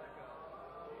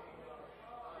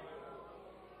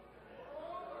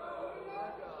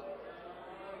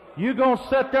 You're going to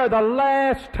sit there the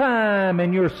last time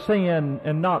in your sin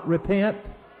and not repent.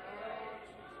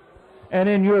 And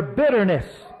in your bitterness.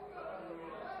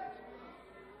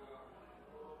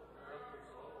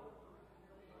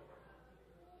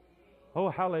 Oh,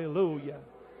 hallelujah.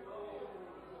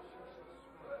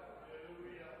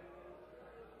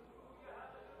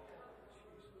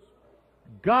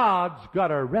 God's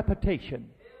got a reputation.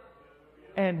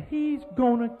 And He's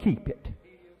going to keep it.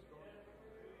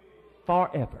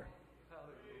 Forever.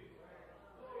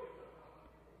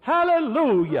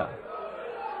 Hallelujah.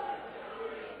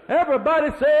 Everybody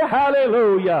say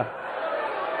hallelujah.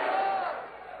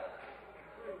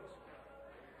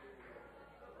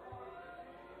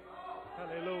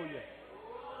 Hallelujah.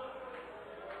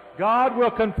 God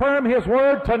will confirm His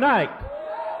word tonight.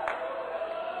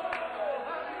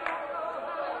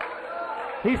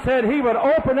 He said He would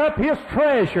open up His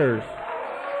treasures.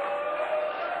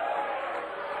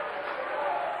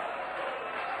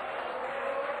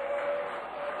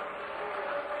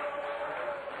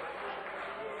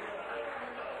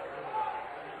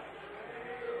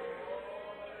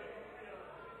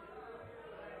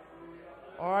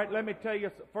 All right, let me tell you,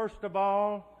 first of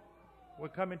all, we're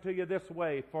coming to you this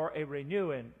way for a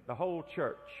renewing, the whole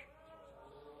church.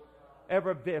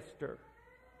 Every visitor.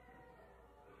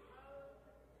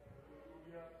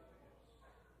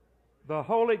 The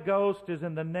Holy Ghost is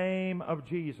in the name of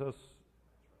Jesus.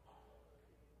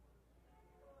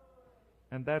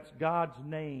 And that's God's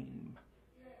name.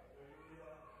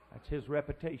 That's His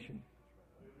reputation.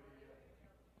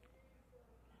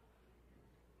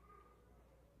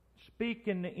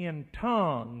 Speaking in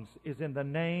tongues is in the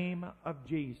name of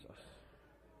Jesus.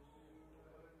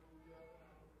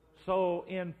 So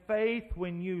in faith,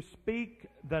 when you speak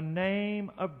the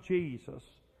name of Jesus,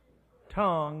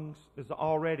 tongues is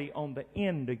already on the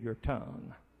end of your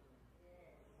tongue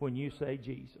when you say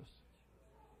Jesus.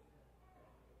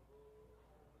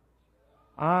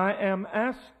 I am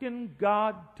asking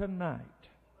God tonight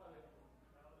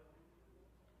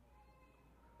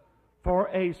for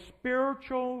a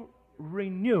spiritual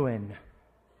renewing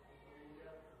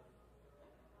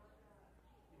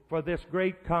for this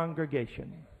great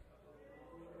congregation.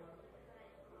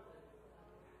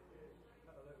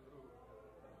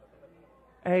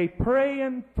 A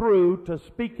praying through to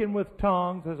speaking with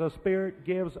tongues as the Spirit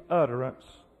gives utterance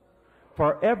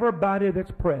for everybody that's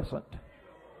present.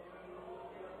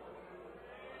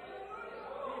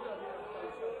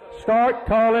 Start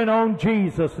calling on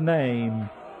Jesus' name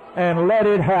and let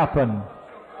it happen.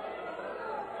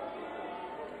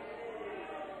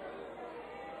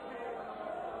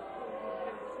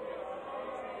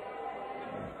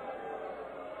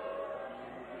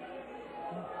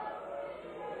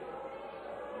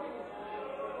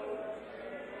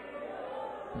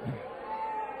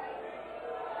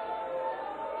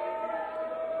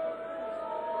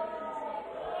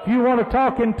 If you want to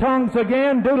talk in tongues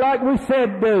again, do like we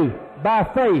said do, by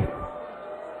faith.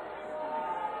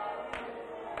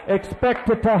 Expect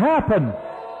it to happen.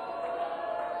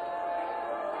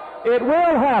 It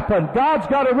will happen. God's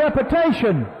got a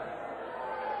reputation.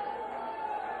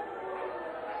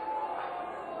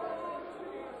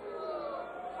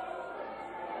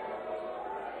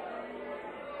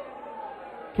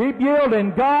 Keep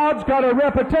yielding. God's got a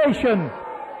reputation.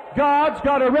 God's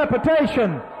got a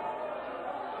reputation.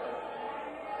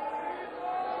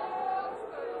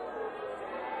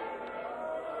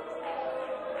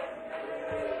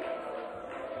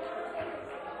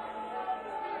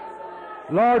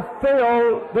 Lord,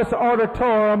 fill this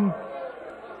auditorium.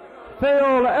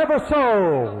 Fill every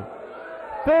soul.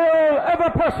 Fill every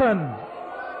person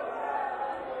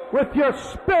with your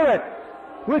Spirit,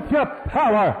 with your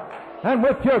power, and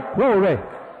with your glory.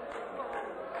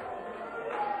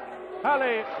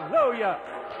 Hallelujah.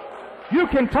 You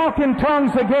can talk in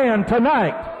tongues again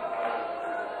tonight.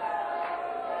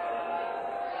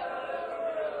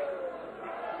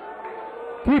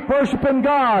 Keep worshiping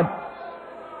God.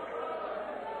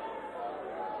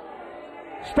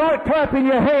 Start clapping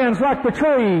your hands like the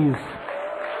trees.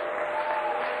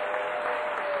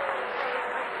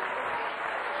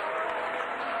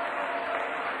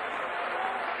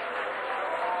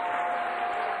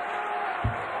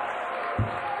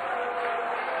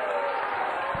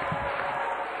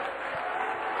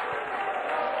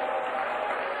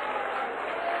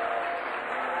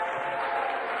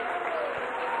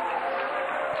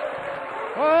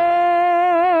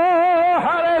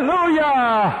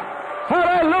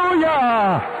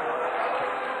 Hallelujah!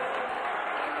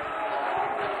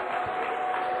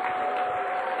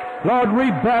 Lord,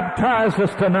 rebaptize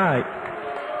us tonight.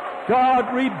 God,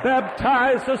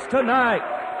 rebaptize us tonight.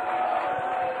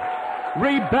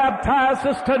 Rebaptize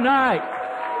us tonight.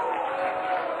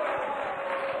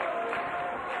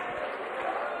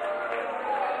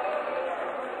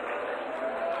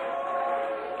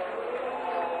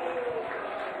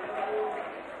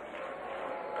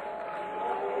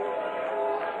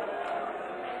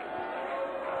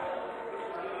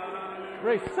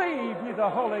 Receive ye the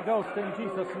Holy Ghost in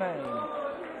Jesus' name.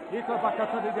 Keep it up.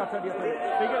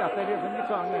 That is in your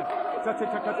tongue now. Keep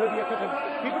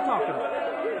it talking.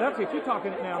 That's it. Keep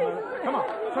talking it now. Come on.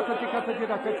 Speak it.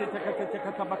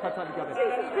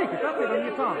 That's it on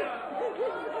your tongue.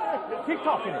 Keep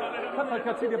talking it.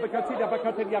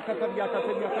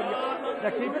 Now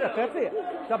keep it up. That's it.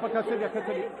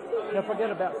 Now forget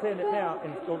about saying it now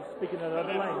and go speaking in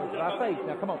another language by faith.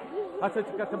 Now come on.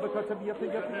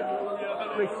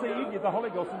 Receive the Holy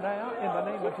Ghost now in the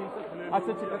name of Jesus.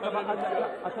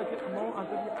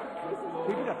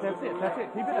 Keep it up. That's it. That's it.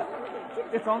 Keep it up.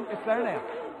 It's on. It's there now.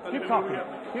 Keep talking it.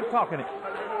 Keep talking it.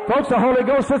 Folks, the Holy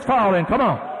Ghost is falling. Come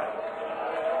on.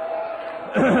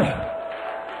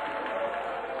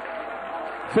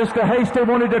 Sister Hasty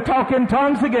wanted to talk in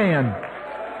tongues again.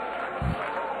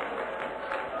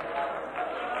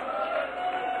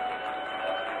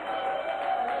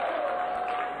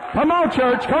 Come on,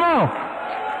 church, come on.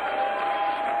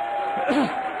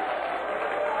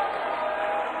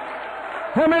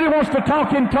 How many wants to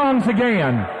talk in tongues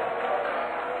again?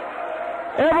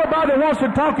 Everybody wants to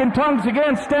talk in tongues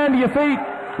again. Stand to your feet,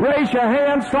 raise your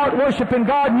hands, start worshiping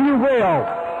God, and you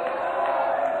will.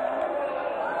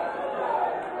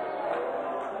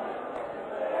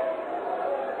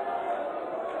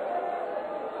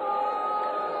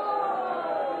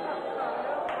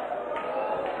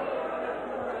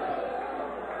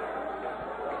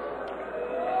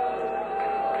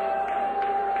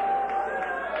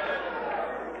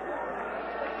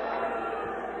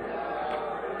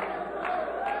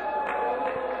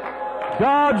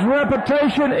 God's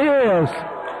reputation is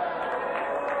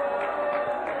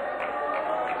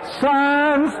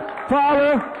signs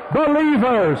follow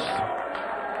believers.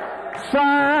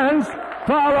 Signs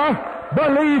follow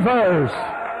believers.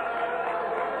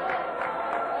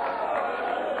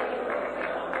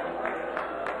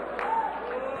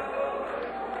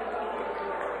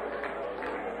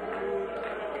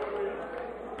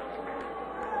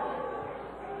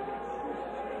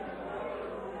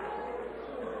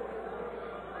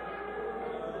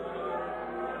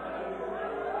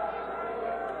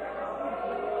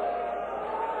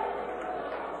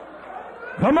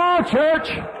 Come on, church.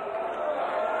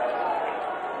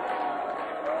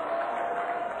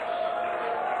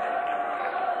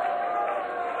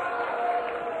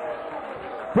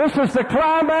 This is the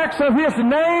climax of His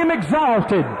name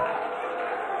exalted.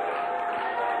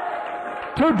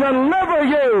 To deliver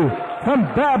you from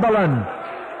Babylon.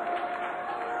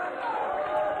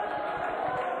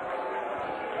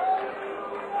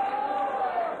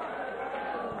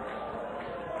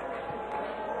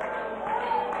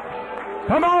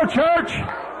 Come on, church.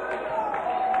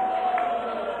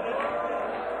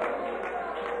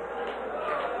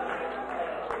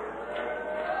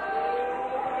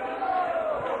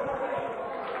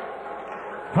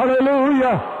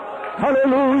 Hallelujah.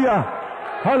 Hallelujah.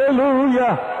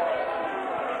 Hallelujah.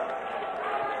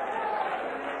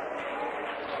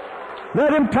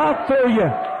 Let Him talk through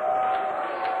you.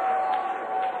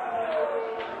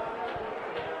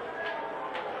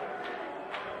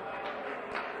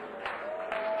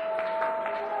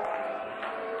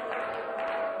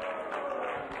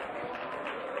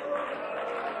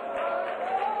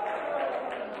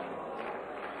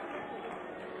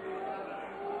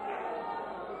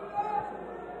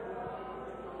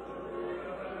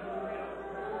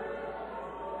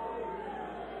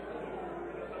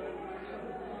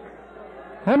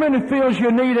 How many feels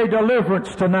you need a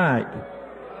deliverance tonight?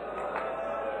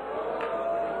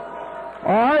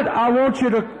 All right, I want you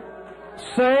to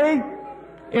say,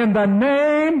 in the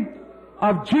name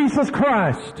of Jesus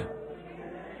Christ,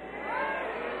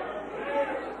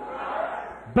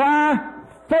 by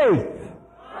faith,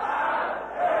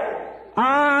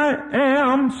 I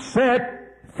am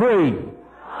set free.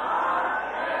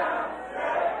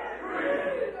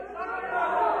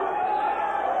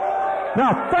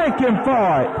 Now thank Him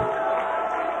for it.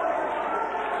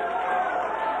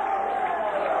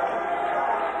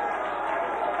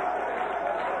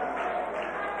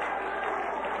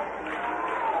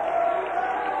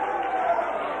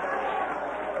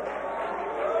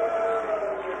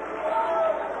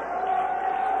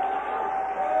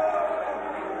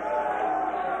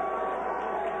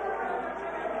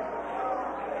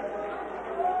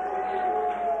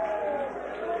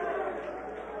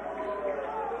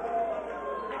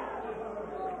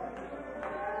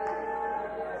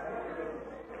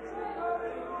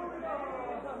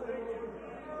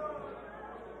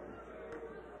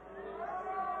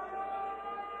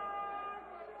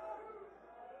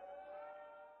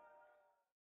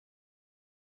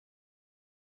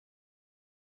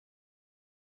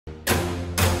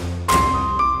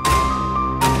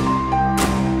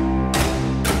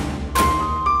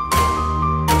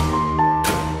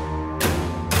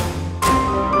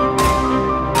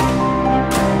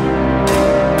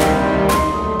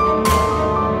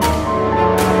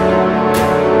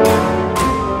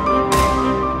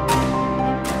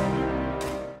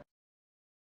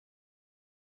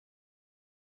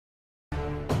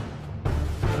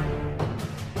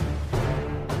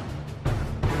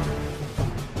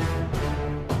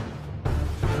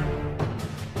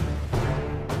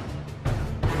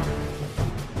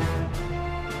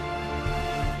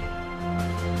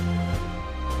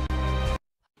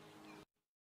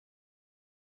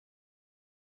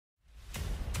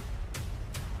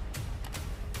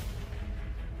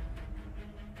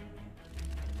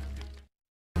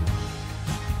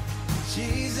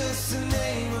 Jesus, the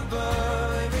name above.